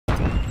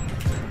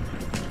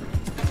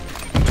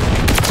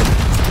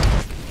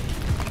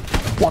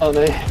on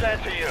me.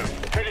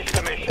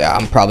 Yeah,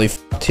 I'm probably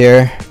f***ed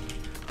here.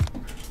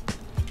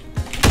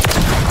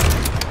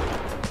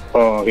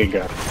 Oh, he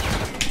got it.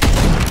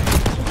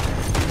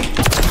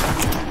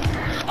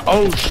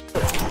 Oh, shit.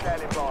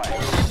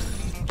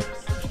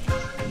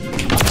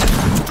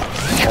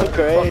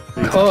 Great.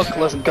 Cook,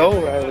 let's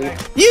go, Riley.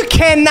 You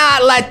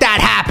cannot let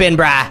that happen,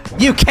 bruh.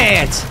 You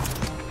can't.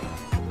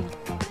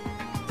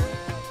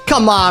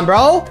 Come on,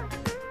 bro.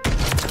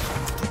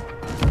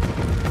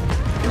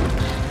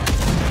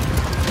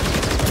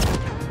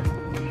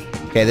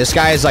 Okay, this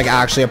guy is like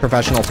actually a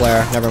professional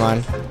player. Never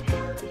mind.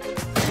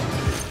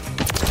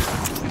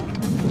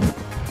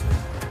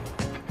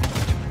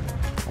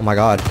 Oh my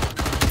god.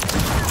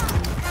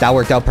 That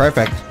worked out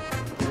perfect.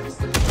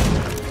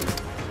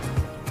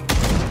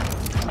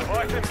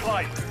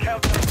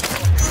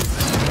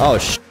 Oh,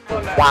 sh.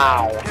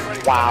 Wow.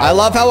 Wow. I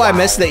love how I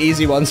missed the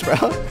easy ones, bro.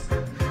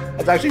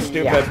 That's actually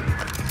stupid.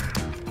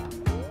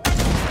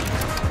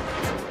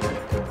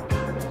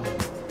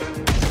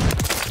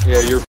 Yeah,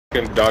 you're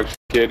fucking dog shit,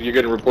 kid. You're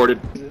getting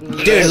reported.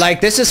 Dude,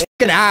 like, this is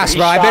fucking ass,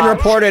 bro. I've been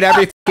reported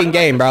every fucking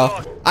game,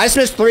 bro. I just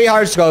missed 3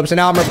 hard scopes and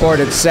now I'm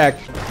reported. Sick.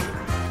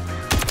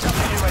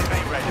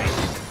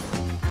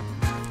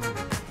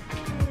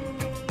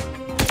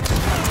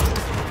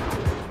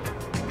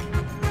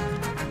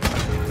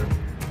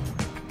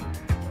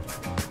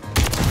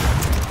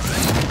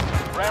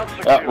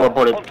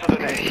 Reported.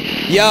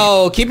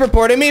 Yo, keep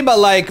reporting me, but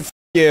like, f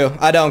you.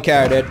 I don't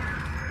care, dude.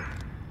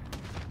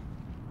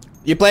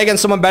 You play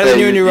against someone better than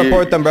you and you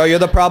report them, bro. You're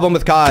the problem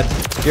with COD.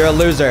 You're a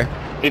loser.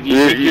 If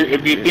you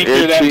think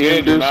you're that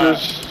good, you're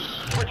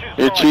not.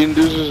 You're cheating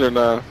deuces or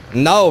not?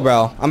 No,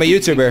 bro. I'm a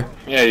YouTuber.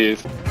 Yeah, he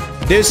is.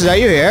 Deuces, are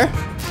you here?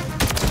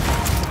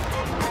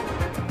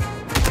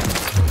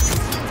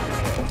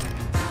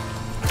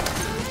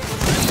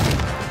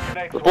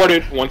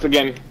 Reported once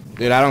again.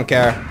 Dude, I don't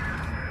care.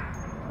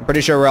 I'm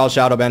pretty sure we're all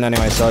shadow banned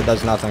anyway, so it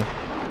does nothing.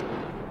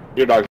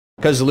 You're dog.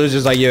 Because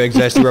losers like you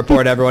exist, you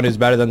report everyone who's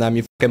better than them,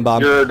 you fucking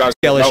bomb. You're dog.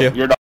 Skill No, issue.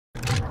 you're dog.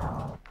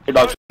 You're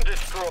dog.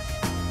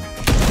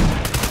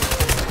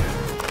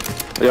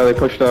 Yeah, they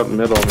pushed up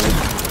middle, man.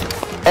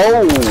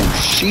 Oh,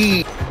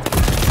 shit.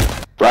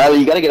 Riley,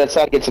 you gotta get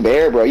outside and get some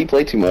air, bro. You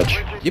play too much.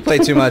 You play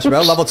too much,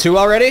 bro. Level 2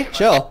 already?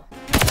 Chill.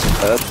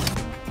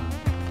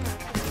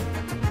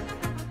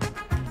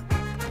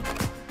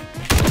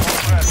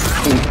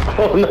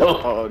 Oh no.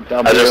 Oh,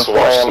 W. I just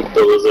watched him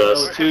kill his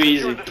ass. Too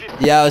easy.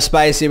 Yo,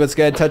 Spicy, what's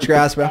good? Touch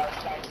grass, bro.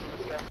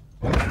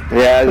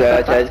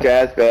 Yeah, touch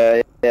grass,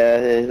 bro. Yeah,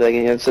 it's like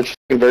I'm such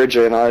a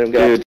virgin. I don't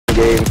got the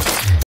game.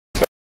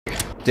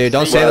 Dude,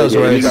 don't say those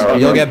words.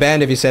 You'll get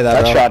banned if you say that,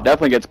 That bro. shot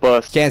definitely gets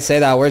bust. Can't say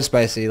that word,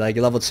 Spicy. Like,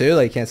 you're level 2?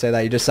 Like, you can't say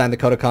that. You just signed the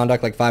code of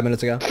conduct like 5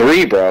 minutes ago.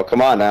 3, bro.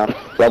 Come on now.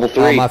 Level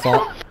 3. Oh, my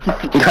fault.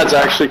 That's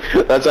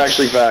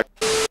actually fact.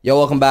 Yo,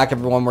 welcome back,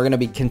 everyone. We're going to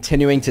be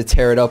continuing to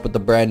tear it up with the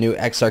brand new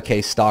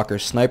XRK Stalker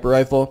sniper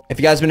rifle. If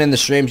you guys been in the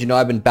streams, you know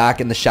I've been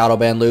back in the shadow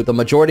ban loop. The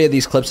majority of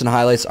these clips and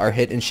highlights are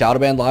hit in shadow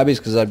ban lobbies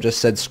because I've just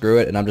said screw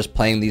it and I'm just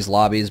playing these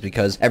lobbies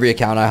because every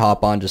account I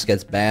hop on just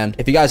gets banned.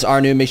 If you guys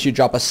are new, make sure you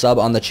drop a sub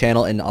on the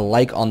channel and a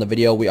like on the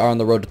video. We are on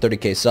the road to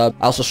 30k sub.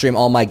 I also stream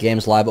all my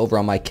games live over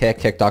on my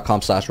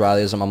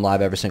kick.com/rileyizm. I'm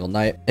live every single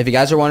night. If you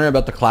guys are wondering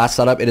about the class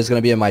setup, it is going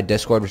to be in my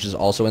Discord, which is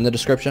also in the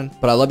description.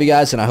 But I love you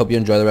guys and I hope you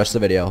enjoy the rest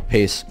of the video.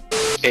 Peace.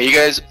 Yeah, you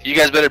guys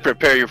better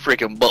prepare your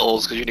freaking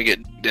buttholes because you're gonna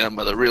get down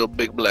by the real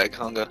big black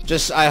hunger.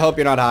 Just, I hope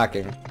you're not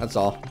hacking. That's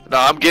all. No,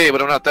 I'm gay,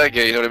 but I'm not that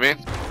gay, you know what I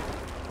mean?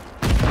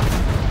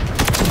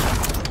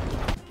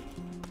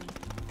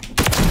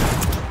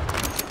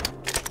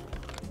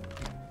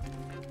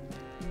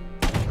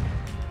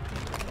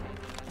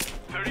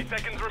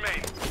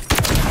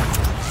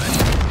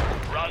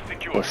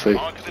 Let's see.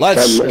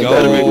 Let's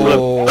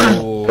go.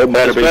 It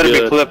better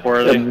be clip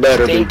worthy. It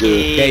better be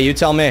good. Okay, you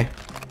tell me.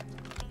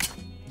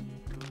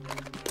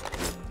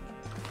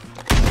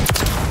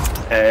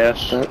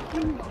 Ass.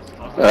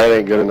 That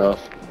ain't good enough.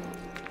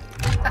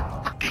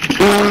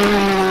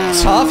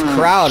 Tough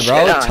crowd,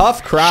 bro.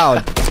 Tough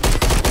crowd.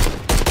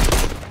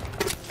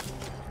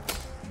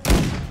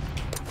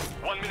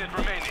 1 minute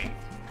remaining.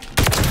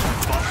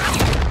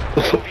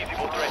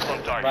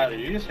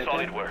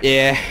 Solid work.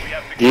 Yeah.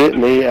 Get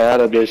me out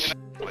of this.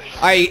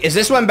 Alright, is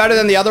this one better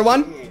than the other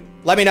one?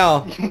 Let me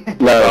know.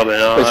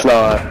 No, it's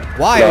not.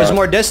 Why? It was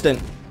more distant.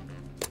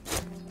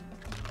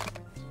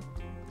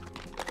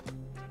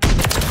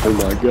 Oh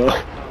my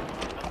god.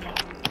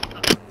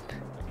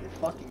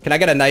 Can I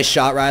get a nice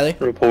shot, Riley?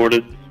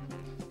 Reported.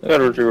 I got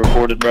to be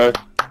reported, bro.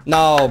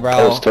 No, bro.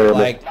 That was terrible.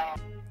 Like,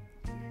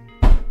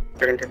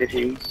 They're gonna take the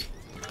teams.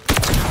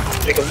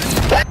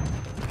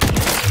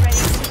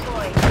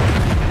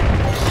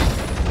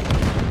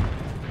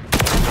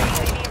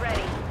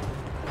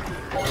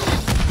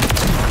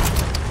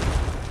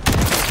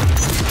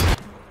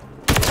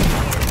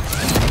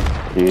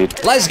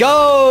 let's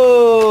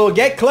go!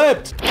 Get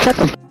clipped!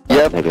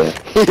 Yep.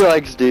 He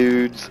likes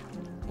dudes.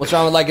 What's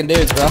wrong with liking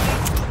dudes, bro?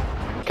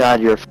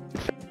 God, you're a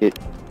f***ing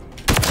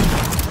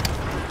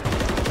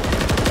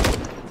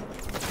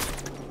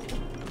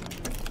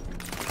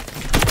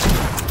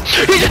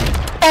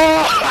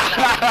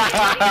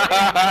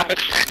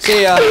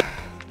See ya.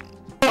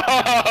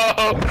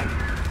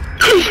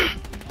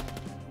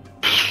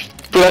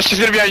 But that's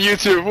just gonna be on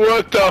YouTube.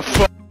 What the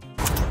fuck?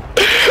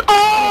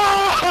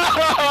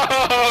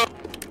 Oh!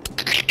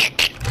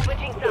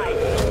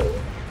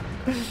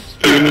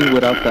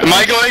 Without that. Am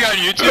I going on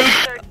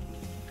YouTube?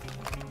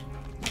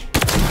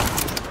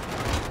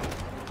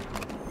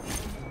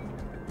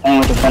 I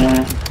want the fun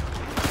one.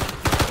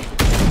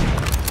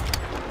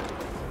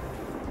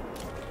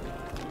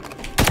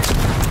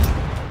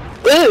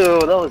 Ew,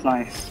 that was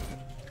nice.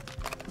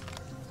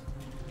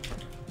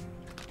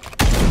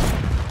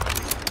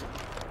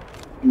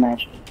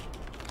 Imagine.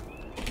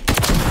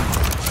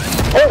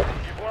 Oh!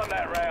 You've won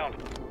that round.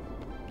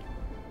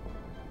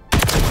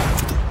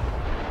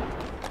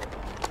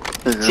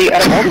 See,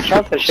 out of all the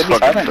shots, that should be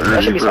silent.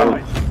 That should be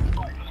silent.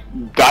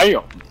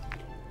 Damn.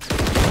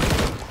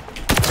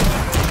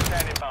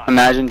 Standing by.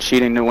 Imagine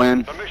cheating to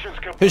win. The mission's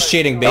complete. Who's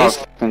cheating, Dog, Beast?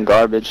 fucking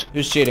garbage.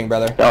 Who's cheating,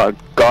 brother? Dog,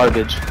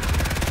 garbage.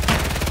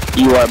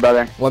 You are,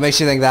 brother. What makes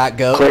you think that,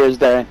 goat? Clear as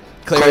day.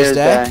 Clear as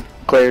day?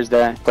 Clear as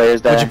day. Clear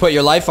as day. Would you put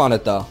your life on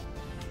it, though?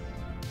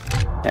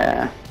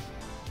 Yeah.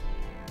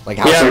 Like,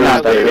 how Yeah, soon? we're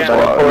Not that Yeah, good,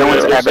 brother. report No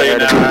one's it. ever Say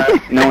heard of nah.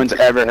 you. No one's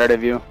ever heard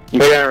of you. We're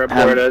gonna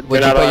report it. Would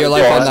Get you out put on your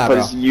life the on call. that, Put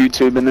bro? his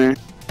YouTube in there.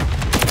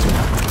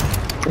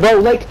 Bro,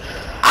 like...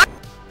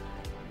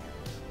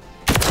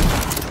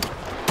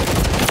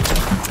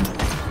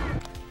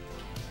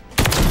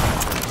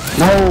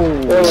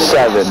 No.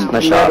 7.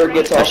 Nice Never shot.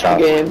 gets Nice off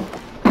the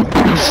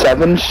shot. game.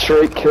 7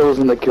 straight kills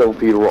in the kill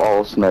feed were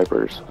all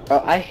snipers.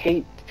 Bro, I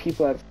hate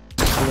people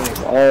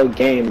that all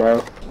game,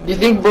 bro. Do you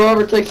think bro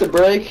ever takes a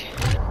break?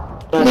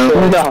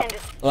 No.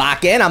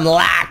 Lock in. I'm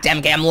locked.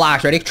 MK, I'm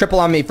locked. Ready? Triple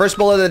on me. First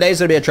bullet of the day is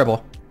gonna be a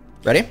triple.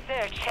 Ready?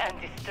 Search and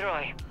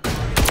destroy.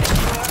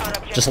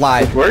 Just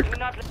lie. Work?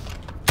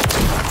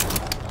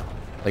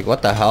 Like,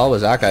 what the hell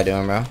was that guy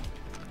doing, bro?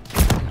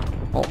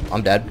 Oh,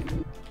 I'm dead.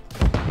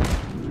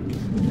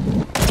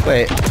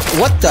 Wait,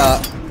 what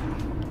the?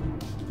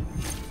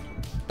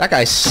 That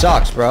guy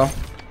sucks, bro.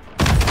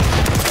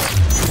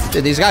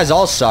 Dude, these guys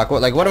all suck.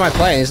 What am I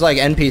playing? These are like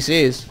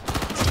NPCs.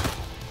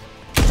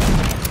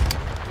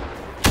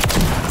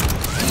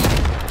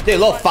 Dude,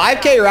 little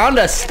 5K round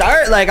to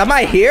start? Like, am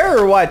I here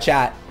or what,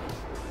 chat?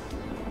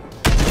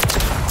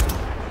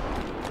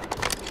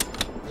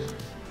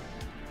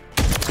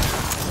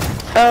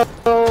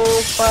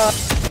 Oh, fuck.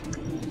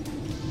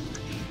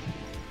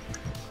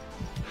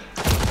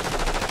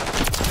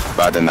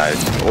 About the night.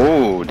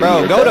 Oh,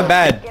 Bro, go to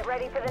bed.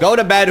 Go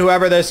to bed,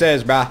 whoever this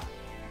is, bruh.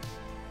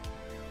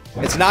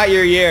 It's not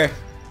your year.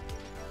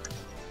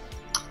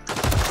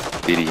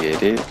 Did he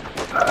hit it?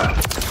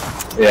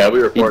 Yeah, we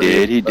He reported.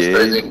 did, he That's did.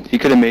 crazy. He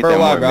could have made For that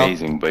what, more bro?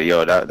 amazing, but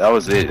yo, that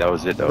was it. That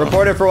was it, though.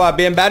 Reported for what?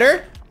 Being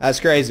better? That's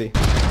crazy.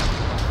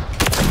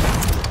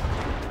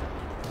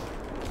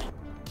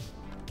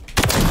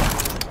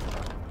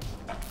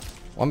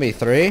 One v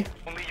 3.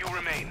 Only you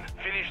remain.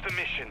 Finish the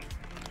mission.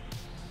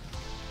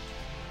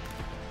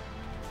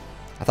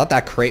 I thought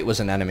that crate was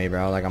an enemy,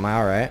 bro. Like, am I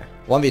alright?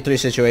 1v3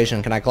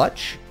 situation. Can I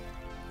clutch?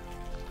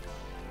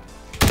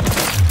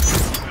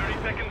 30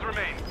 seconds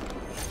remain.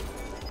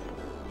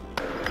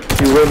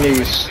 You win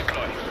these.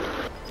 Deploy.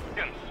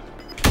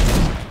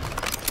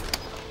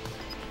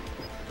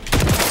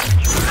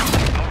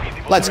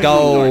 Let's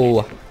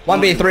go.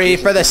 1v3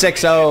 for the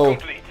 6-0.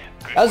 Complete.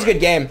 That was a good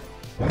game.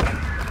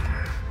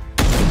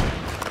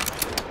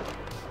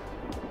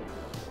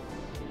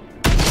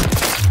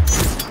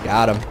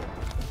 Got him.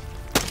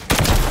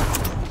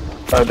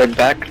 Big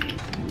back.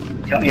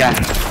 Yeah.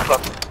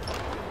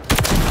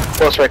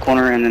 Close right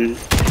corner and then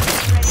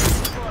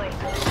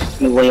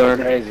move way over.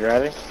 Crazy,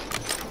 ready?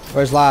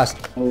 Where's last?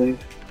 I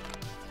believe.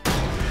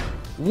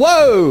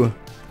 Whoa!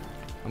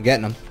 I'm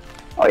getting him.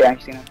 Oh yeah,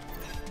 I've seen him.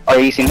 Oh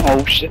yeah, you seen him.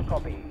 Oh shit.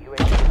 Copy.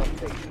 UAV on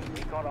station.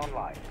 Recon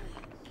online.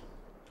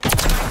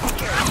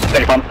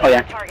 Better pump. Oh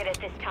yeah. Target at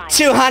this time.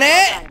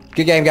 200!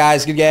 Good game,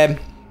 guys. Good game.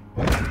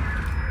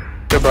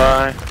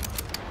 Goodbye.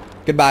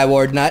 Goodbye,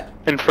 Ward Nut.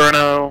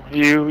 Inferno,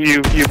 you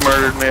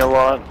murdered me a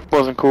lot.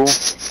 Wasn't cool.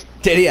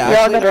 Did he Y'all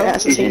actually? never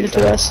assassinated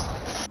to us.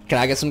 Can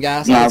I get some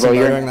gas? Nah, I get some bro,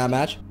 you're- murdering that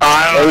match.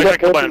 I don't know, I got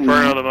think I play good.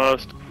 Inferno the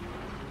most.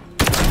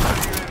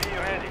 UAV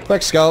ready.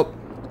 Quick scope.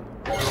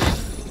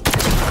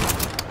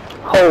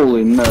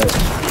 Holy nut.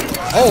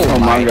 Oh, Oh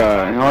my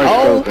god. Hard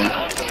Oh.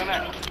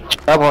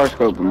 scoping. Stop hard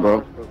scoping,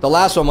 bro. The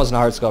last one wasn't a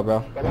hard scope, bro.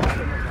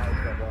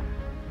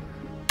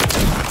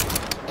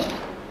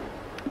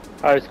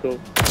 High school.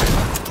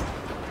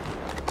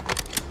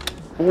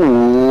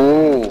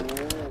 Ooh.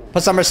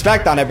 Put some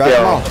respect on it, bro.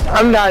 Yo, Come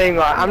I'm not even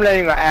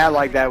gonna act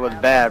like that was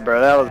bad, bro.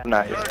 That was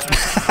nice.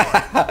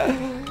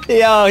 on.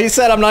 Yo, he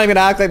said I'm not even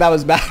gonna act like that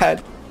was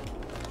bad.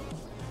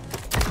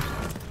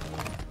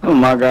 Oh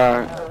my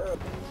god.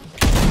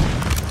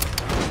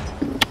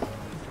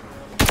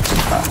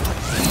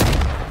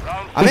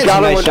 I'm in got some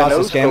him nice with the shots no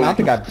this game. I don't scope.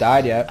 think I've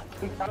died yet.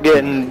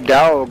 Getting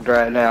dogged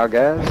right now,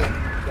 guys.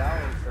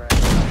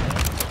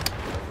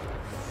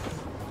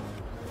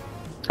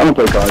 I'm gonna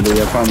play Call of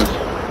Duty, I promise.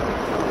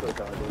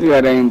 You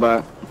got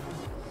aimbot.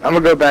 I'm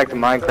gonna go back to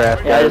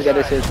Minecraft. Yeah, I just got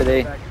this shit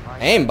today.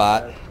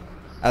 Aimbot?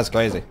 That's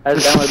crazy. I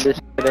just downloaded this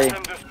shit today.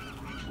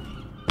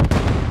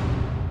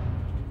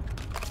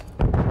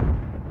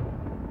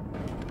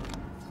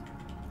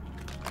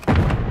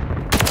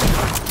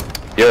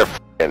 You're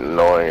fucking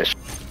annoying as shit.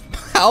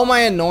 How am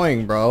I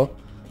annoying, bro?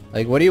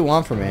 Like, what do you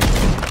want from me?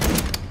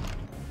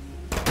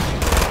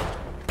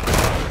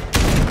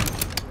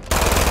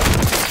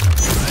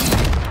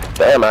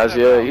 Damn,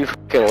 Azia, you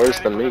fucking worse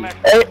than me.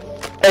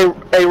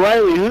 Hey,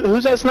 Riley,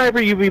 who's that sniper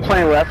you be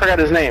playing with? I forgot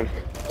his name.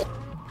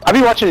 I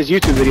be watching his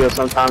YouTube videos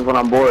sometimes when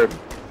I'm bored.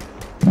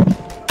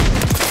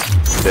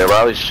 Yeah,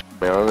 Riley,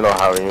 man, I don't even know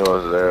how he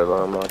was there,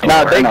 though. I'm not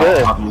Nah, they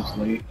good.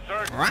 Obviously.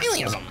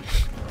 Rileyizm.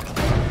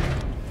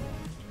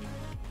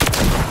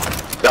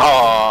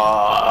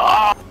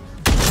 Oh,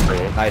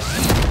 Nice.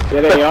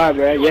 Yeah, they are,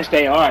 bro. Yes,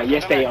 they are.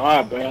 Yes, they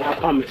are, bro. I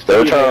promise. they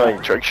were trying to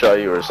like trick shot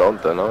you or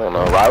something. I don't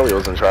know. Riley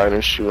wasn't trying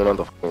to shooting on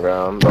the fucking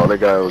ground. The other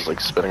guy was like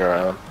spinning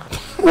around.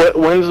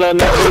 When's the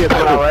next video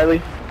coming out,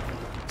 Riley?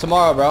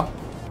 Tomorrow, bro.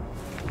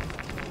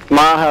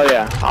 Tomorrow? Hell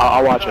yeah.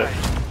 I'll watch it.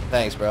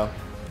 Thanks, bro.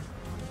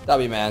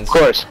 W, man. Of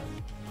course.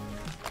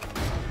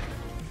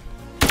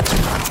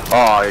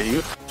 Oh,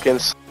 you fucking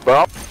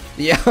bro.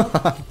 Yeah.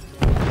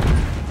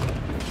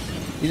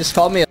 You just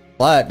called me a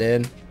slut,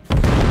 dude.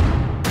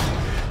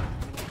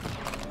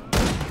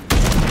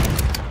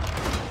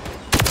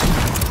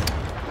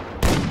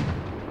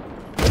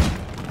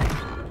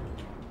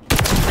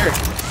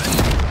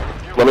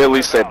 Let me at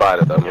least say bye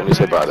to them. Let me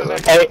say bye to them.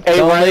 Hey,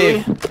 Don't Riley.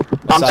 leave.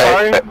 I'm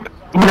sorry.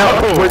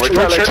 No, we're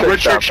trick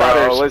trick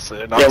shotters.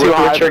 Listen, Yeah,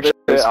 we're trick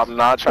shotters. I'm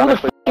not trying to.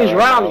 Who the f*** is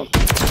Riley?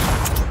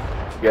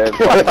 Get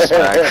fucking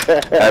smacked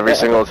every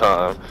single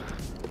time.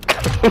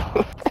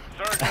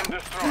 Search and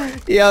destroy.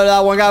 Yo, that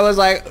one guy was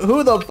like,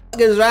 who the fuck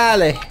is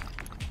Riley?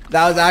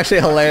 That was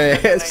actually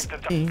hilarious.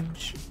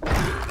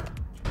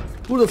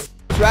 Who the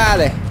fuck is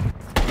Riley?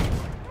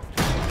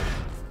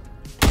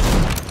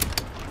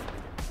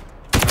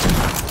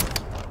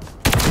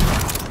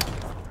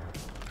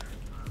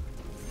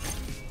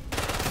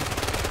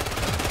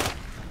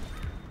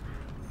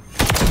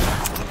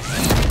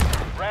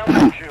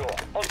 Round fuel.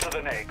 Onto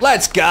the next.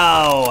 Let's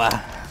go.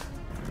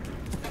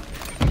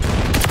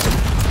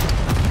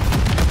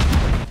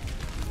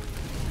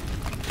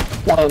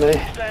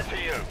 Stand to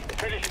you.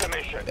 Finish the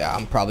mission. Yeah,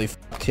 I'm probably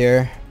fucked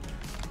here.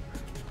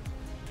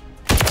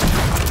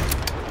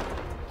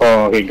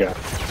 Oh, he got.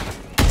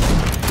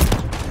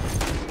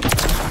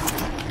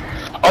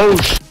 Oh,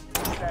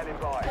 Standing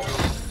by.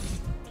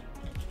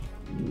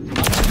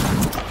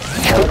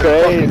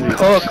 crazy.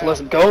 Cook,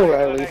 let's go,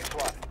 Riley. Next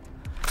one.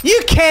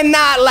 You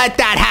cannot let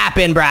that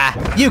happen,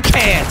 bruh. You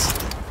can't.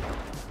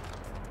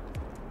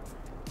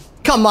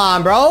 Come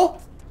on, bro.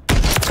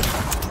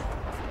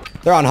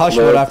 They're on hush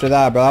mode after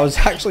that, bro. I was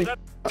actually...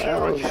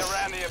 Around the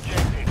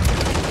objective.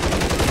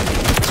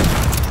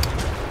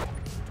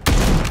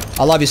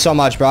 I love you so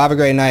much, bro. Have a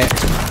great night.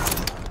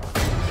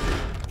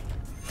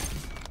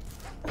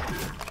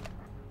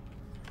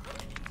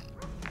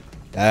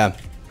 Damn.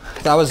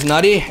 That was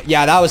nutty.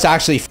 Yeah, that was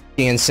actually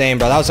f***ing insane,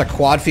 bro. That was a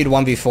quad feed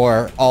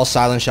 1v4, all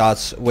silent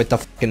shots with the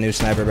fucking new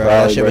sniper, bro.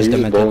 That shit was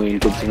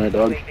demented.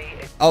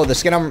 Oh, the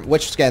skin on...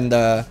 Which skin?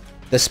 The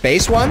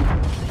space one?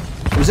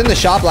 It was in the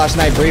shop last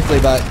night briefly,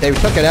 but they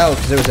took it out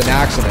because there was an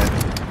accident.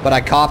 But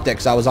I copped it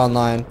because I was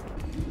online.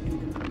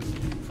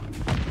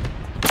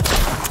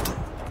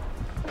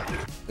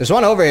 There's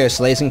one over here,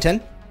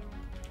 Slazington.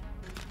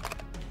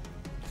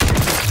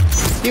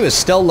 He was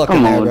still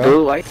looking there, bro.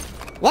 Dude, like,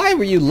 Why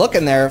were you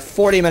looking there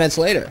 40 minutes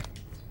later?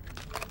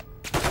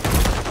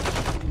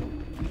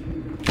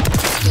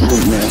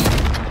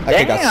 I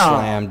think I got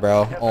slammed,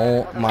 bro.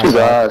 Oh my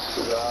god.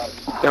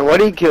 then what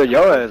did he kill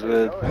your ass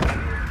with?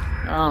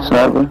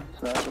 Sniper.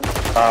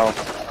 Oh.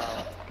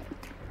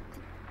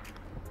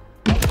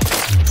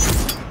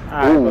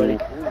 Alright, buddy.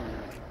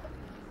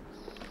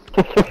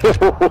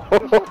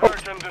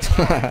 Search and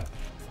destroy.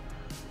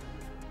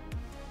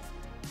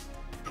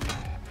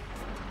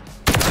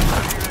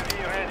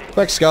 UAV ready.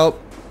 Quick scope.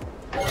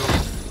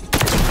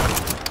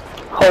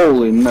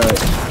 Holy nut.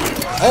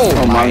 Oh,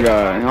 Oh my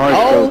god. Hard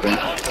Oh. scoping.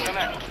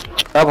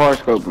 Stop hard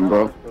scoping,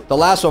 bro. The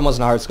last one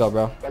wasn't a hard scope,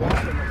 bro.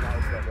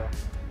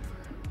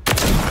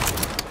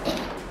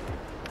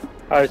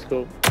 High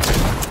school.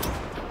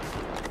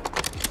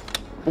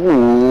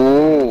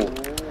 Ooh.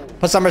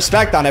 Put some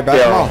respect on it, bro.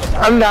 Come on.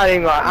 I'm not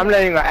even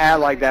gonna act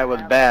like that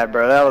was bad,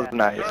 bro. That was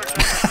nice.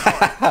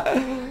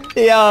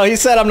 Yo, he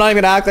said I'm not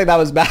even gonna act like that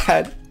was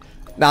bad.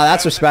 Nah,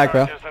 that's respect,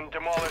 bro. And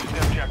demolish the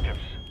objectives.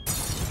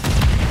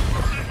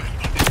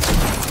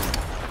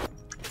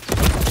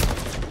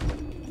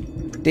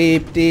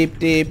 Deep, deep,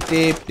 deep,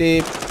 deep,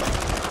 deep.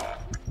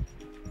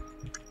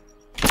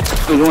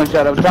 He's one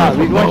shot up top.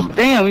 He's one.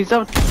 Damn, he's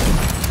up.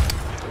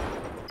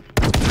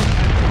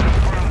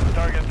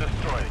 Target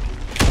destroyed.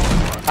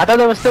 I thought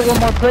there was still one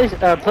more player.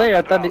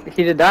 I thought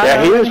he did die.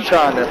 Yeah, he was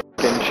trying to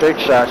fucking trick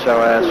shot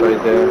your ass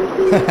right there.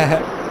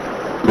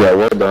 Yeah,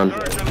 well done.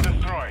 Search and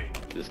destroy.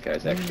 This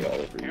guy's actually all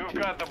over You've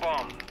got the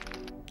bomb.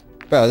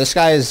 Bro, this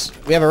guy is...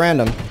 We have a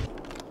random.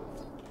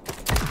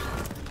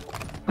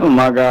 Oh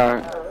my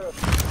god.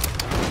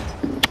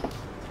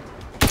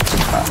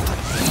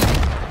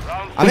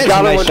 I'm in got some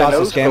him nice with the shots no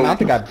this game. I don't scope.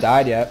 think I've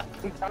died yet.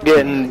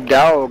 Getting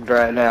dogged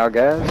right now,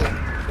 guys.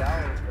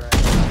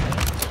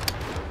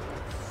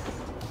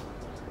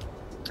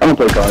 I'm gonna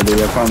play Call of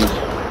Duty, I promise.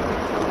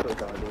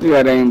 You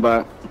got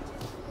aimbot.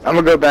 I'm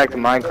gonna go back to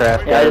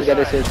Minecraft, Yeah, I guys. just got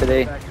this shit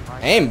today.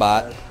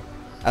 Aimbot?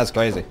 That's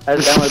crazy. I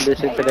just downloaded this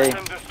shit today.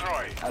 And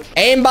destroy.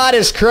 Aimbot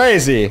is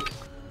crazy.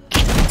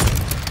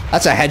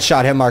 That's a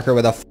headshot hit marker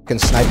with a fucking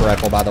sniper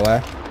rifle, by the way.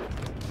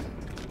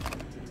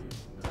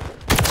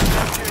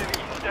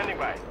 UAV standing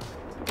by.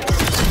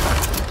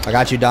 I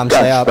got you, dumb.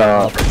 Stay up.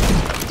 Oh,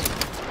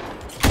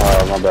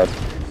 my bad.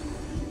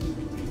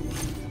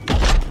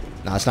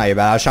 No, it's not your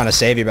bad. I was trying to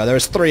save you, bro. There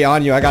was 3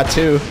 on you. I got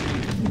 2.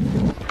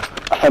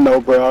 I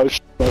know, bro. I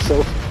was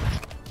myself.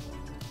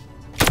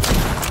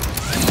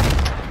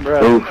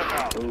 Bro.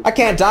 I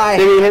can't die.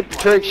 Did he hit the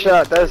trick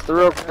shot? That's the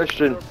real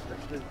question.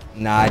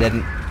 Nah, I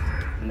didn't.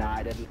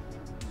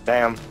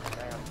 Damn.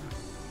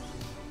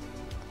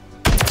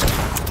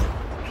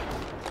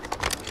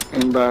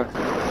 Aimbot.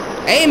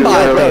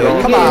 Aimbot,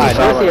 bro. Come on.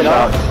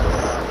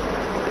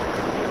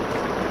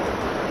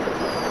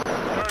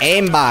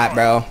 Aimbot,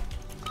 bro.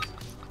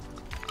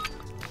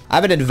 I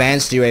have an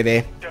advanced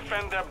UAV.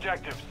 Defend the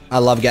objectives. I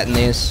love getting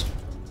these.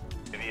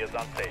 UAV is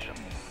on station.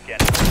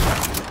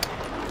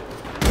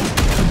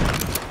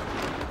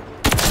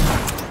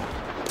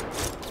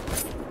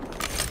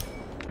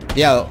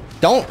 Yo,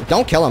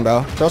 don't kill him,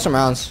 bro. Throw some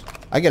rounds.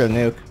 I get a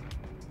nuke.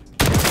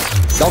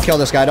 Don't kill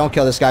this guy. Don't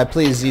kill this guy.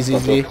 Please,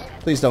 ZZZ.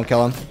 Please don't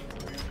kill him.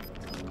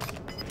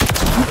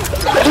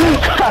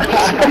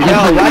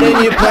 Yo, why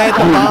didn't you plant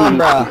the bomb,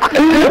 bro?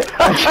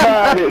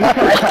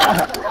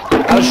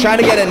 I was trying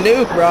to get a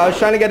nuke, bro. I was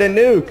trying to get a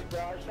nuke.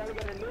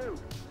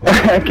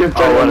 I kept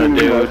telling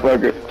you,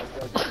 motherfucker.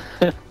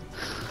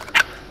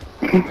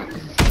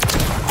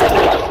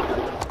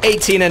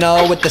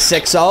 18-0 with the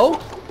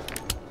 6-0.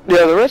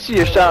 Yeah, the rest of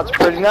your shots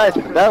pretty nice,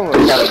 but that one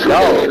got a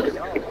dog.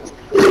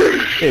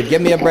 Dude,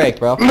 give me a break,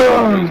 bro. Kinda.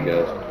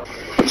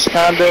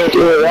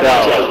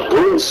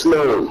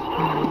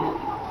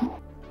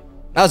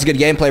 That was a good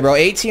gameplay, bro.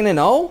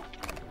 18-0?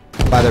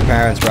 By their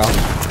parents, bro.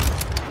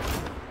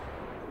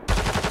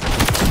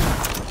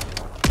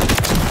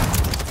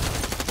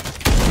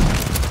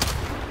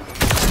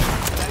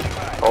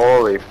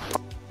 Holy f.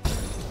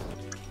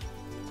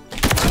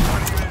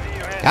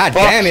 God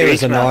damn, he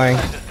was annoying.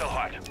 Still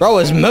hot. Bro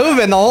was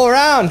moving the whole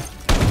round.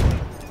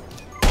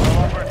 All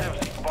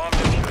operatives bomb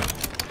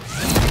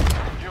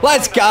defused.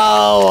 Let's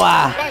go.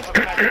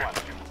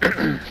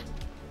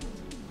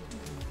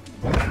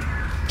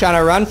 Trying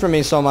to run from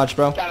me so much,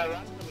 bro.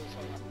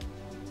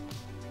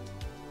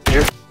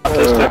 You're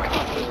autistic.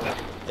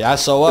 Yeah,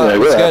 so what? Yeah, It's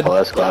we're good.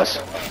 FLS class.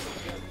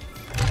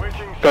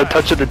 Switching Got a sides.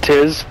 touch of the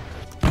tiz.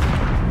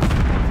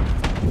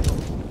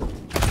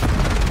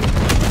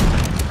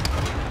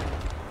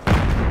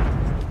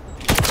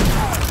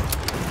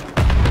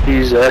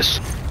 Jesus.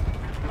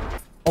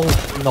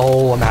 Oh,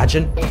 no,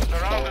 imagine. The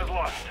round is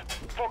lost.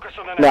 Focus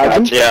on the next.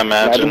 Imagine. Yeah,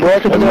 imagine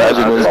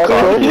this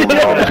coffee.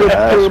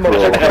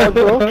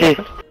 Bro.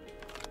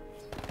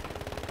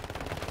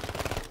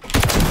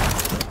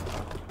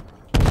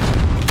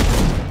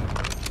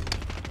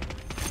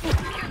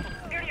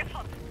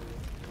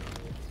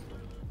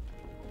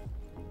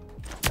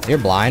 You're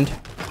blind.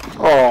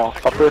 Oh,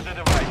 fucker. The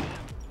device.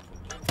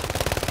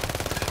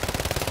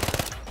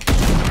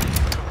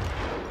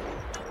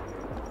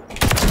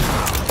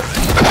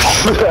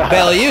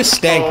 Bill, you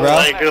stink,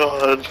 bro.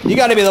 God. You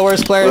gotta be the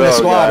worst player in the Oh,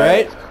 squad, God.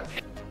 right?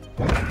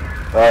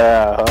 Oh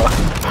yeah.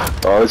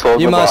 Always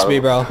hold You the must bottom. be,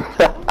 bro.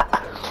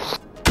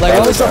 Like,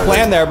 what was the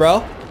plan there,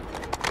 bro?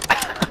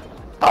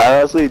 I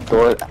honestly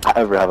don't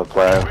ever have a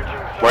plan.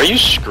 Why are you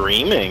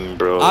screaming,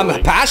 bro?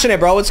 I'm passionate,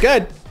 bro. It's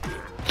good.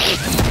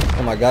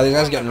 Oh my god, these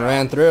guys getting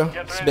ran through.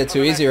 It's a bit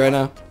too easy right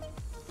now.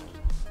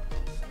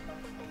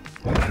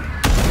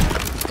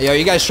 Yo,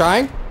 you guys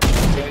trying?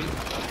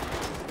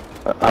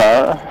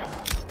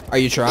 Are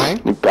you trying?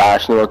 You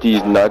bashing about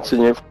these nuts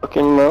in your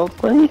fucking mouth,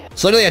 buddy?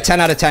 It's literally a 10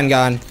 out of 10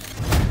 gun.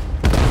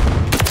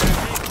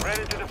 UAV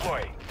ready to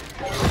deploy.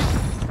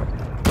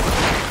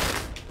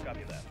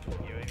 Copy that.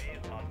 UAV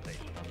is on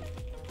station.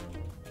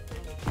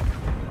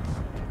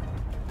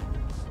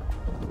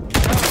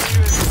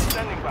 UAV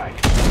standing by.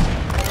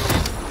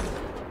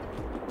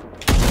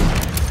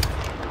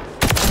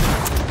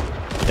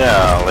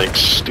 Yeah, like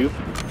stupid.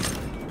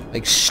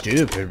 Like,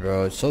 stupid,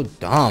 bro. It's so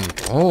dumb,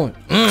 bro.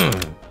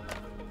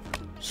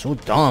 So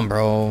dumb,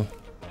 bro.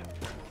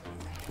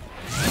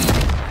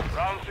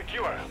 Round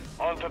secure.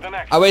 On to the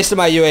next. I wasted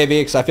my UAV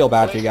because I feel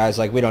bad for you guys.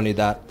 Like, we don't need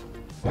that.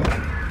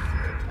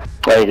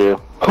 Thank you.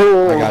 I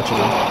got you,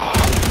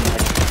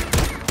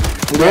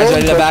 dude. You guys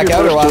ready to back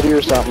out or what? You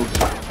Or something.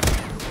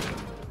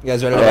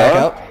 guys ready to back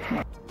out?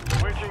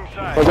 Switching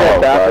sides. Oh,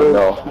 God,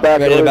 no.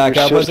 Ready to back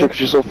up, Wizard?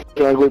 You're so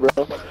fucking ugly, bro.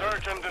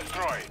 Search and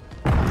destroy.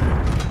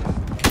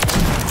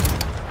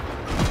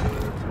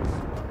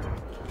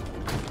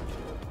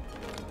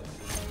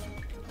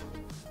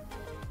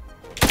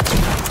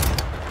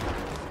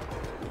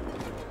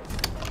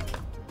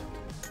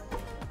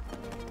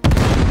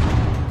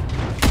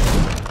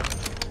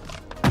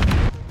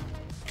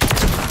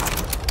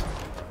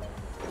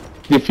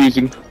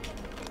 Diffusing.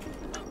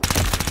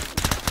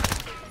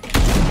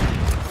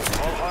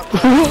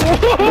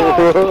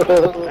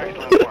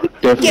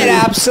 Get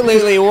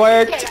absolutely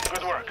worked.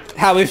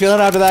 How we feeling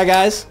after that,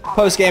 guys?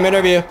 Post-game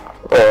interview.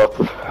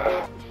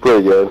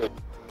 Pretty good.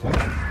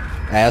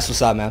 Hey, that's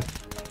what's up, man.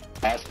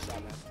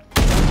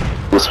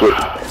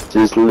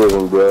 Just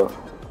living, bro.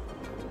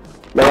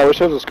 Man, I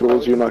wish I was as cool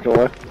as you, not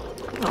gonna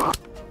lie.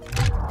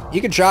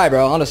 You could try,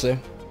 bro, honestly.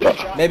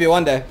 Maybe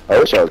one day. I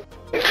wish I was.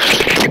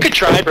 You could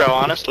try, bro,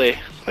 honestly.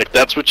 Like,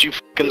 that's what you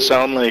fucking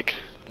sound like.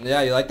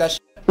 Yeah, you like that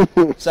shit?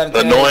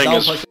 17 Annoying don't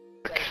as push-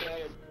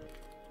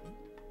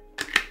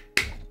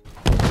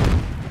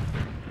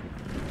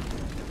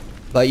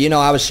 But you know,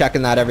 I was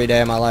checking that every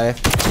day of my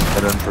life.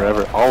 Been in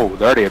forever. Oh,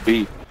 there's already a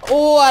B.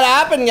 What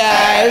happened,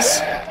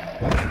 guys?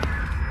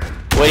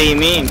 What do you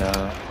mean?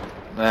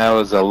 That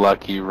was a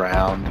lucky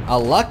round. A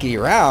lucky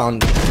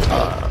round?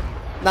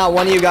 Not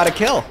one you gotta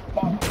kill.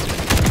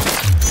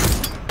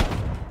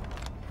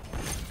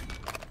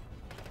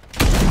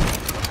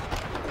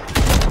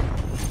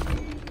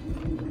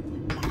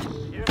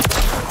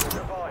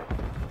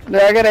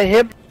 I got a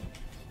hip.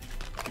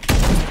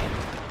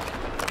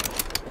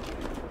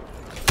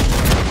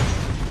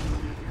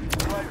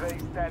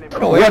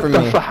 Get away from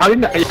me. How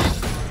did I?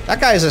 That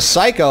guy is a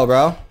psycho,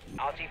 bro.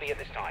 RTV at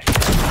this time.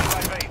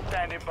 UAV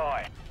standing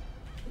by.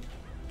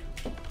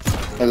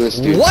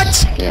 What?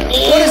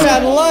 What is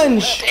that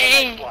lunge?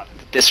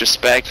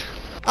 Disrespect.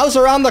 I was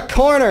around the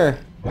corner.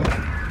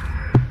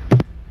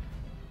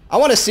 I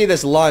want to see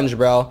this lunge,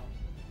 bro.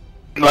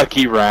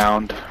 Lucky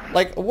round.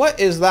 Like, what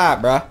is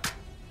that, bro?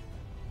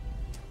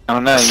 I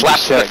don't know. Slap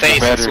in the face,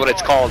 that's what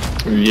it's called.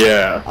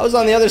 Yeah. I was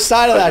on the other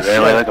side of that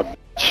shit. Like a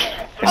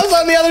I was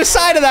on the other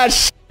side of that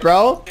shit,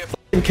 bro.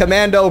 Fucking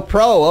Commando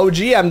Pro, OG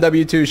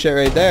MW2 shit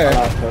right there.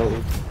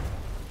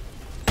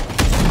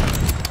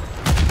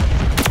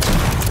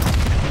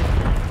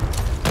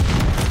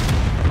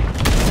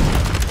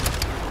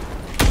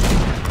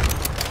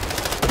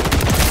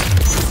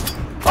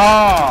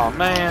 Oh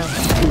man.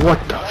 What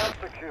the?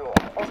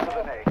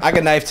 I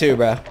can knife too,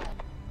 bro.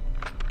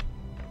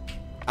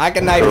 I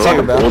can knife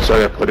too, bro. Bullets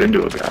I got put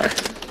into a guy.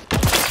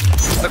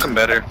 Looking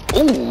better.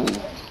 Ooh.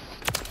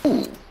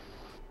 Ooh.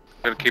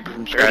 Gotta keep it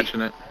from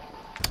scratching it.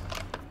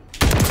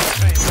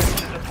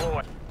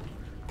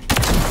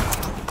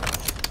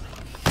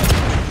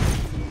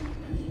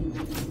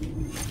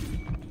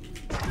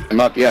 I'm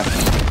up, yeah.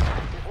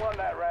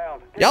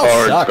 Y'all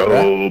suck,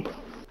 bro.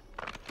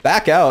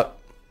 Back out.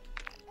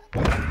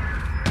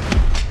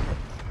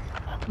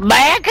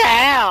 Back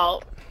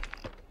out.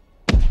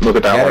 Look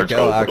at that Gotta hard go,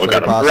 scope. actually, Look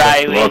at him. possibly.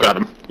 Riley. Look at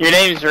him. Your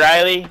name's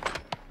Riley?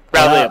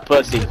 Probably a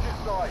pussy.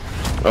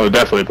 Oh,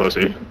 definitely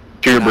pussy.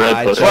 Purebred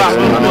I pussy. just-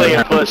 Probably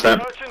a pussy.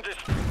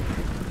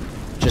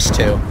 Just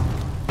two.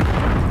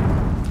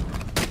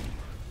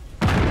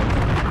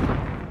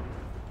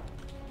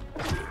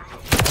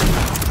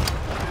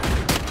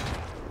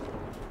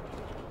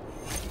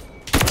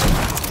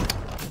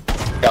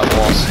 Got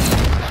walls.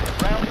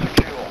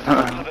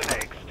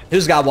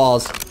 Who's got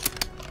walls?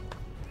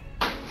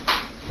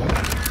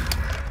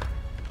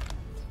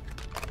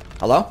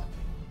 Hello?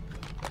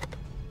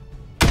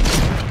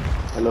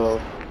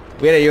 Hello.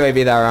 We had a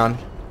UAV that round,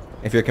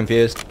 if you're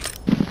confused.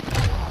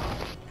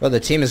 Bro, the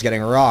team is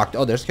getting rocked.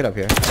 Oh, there's a kid up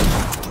here.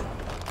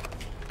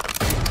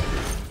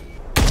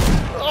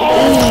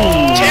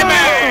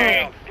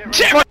 Timmy!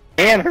 Timmy!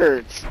 Hand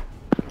hurts.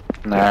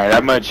 Alright,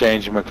 I'm gonna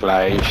change my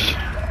clash.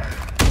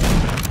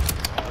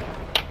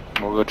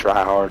 We'll go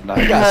try hard now.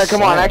 got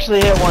Come on, slammed.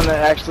 actually hit one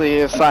that actually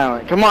is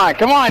silent. Come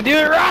on, do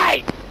it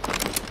right!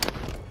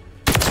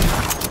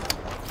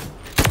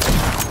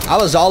 I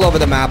was all over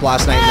the map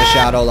last night in the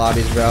shadow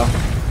lobbies, bro.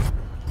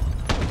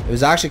 It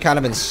was actually kind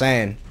of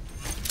insane.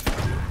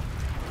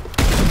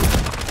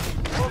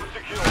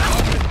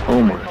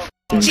 Oh my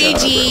GG.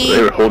 God, bro.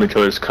 They were holding each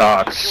other's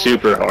cocks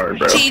super hard,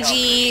 bro.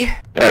 GG.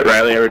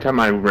 Riley, every time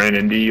I ran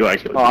into you, I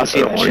could I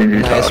see that shit.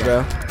 Nice,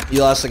 bro. You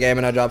lost the game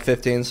and I dropped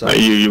 15, so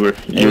You were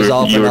it was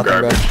all for nothing,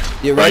 bro. garbage.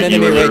 You ran into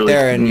me right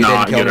there and you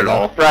didn't kill me at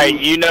all. though. Right,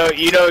 you know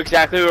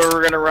exactly where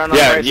we're gonna run on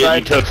Yeah, the right you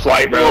side. took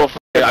flight, bro.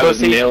 I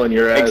was nailing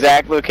your ass.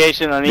 Exact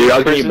location on each Dude, I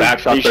was person. getting back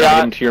shot You there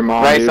shot into your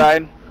mom, right dude.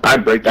 side. I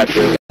break that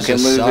shit.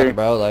 Just loser. suck,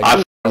 bro. Like,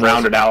 I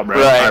rounded out,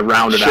 bro. Right. I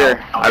rounded Sure.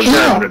 out. I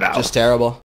rounded out. just terrible.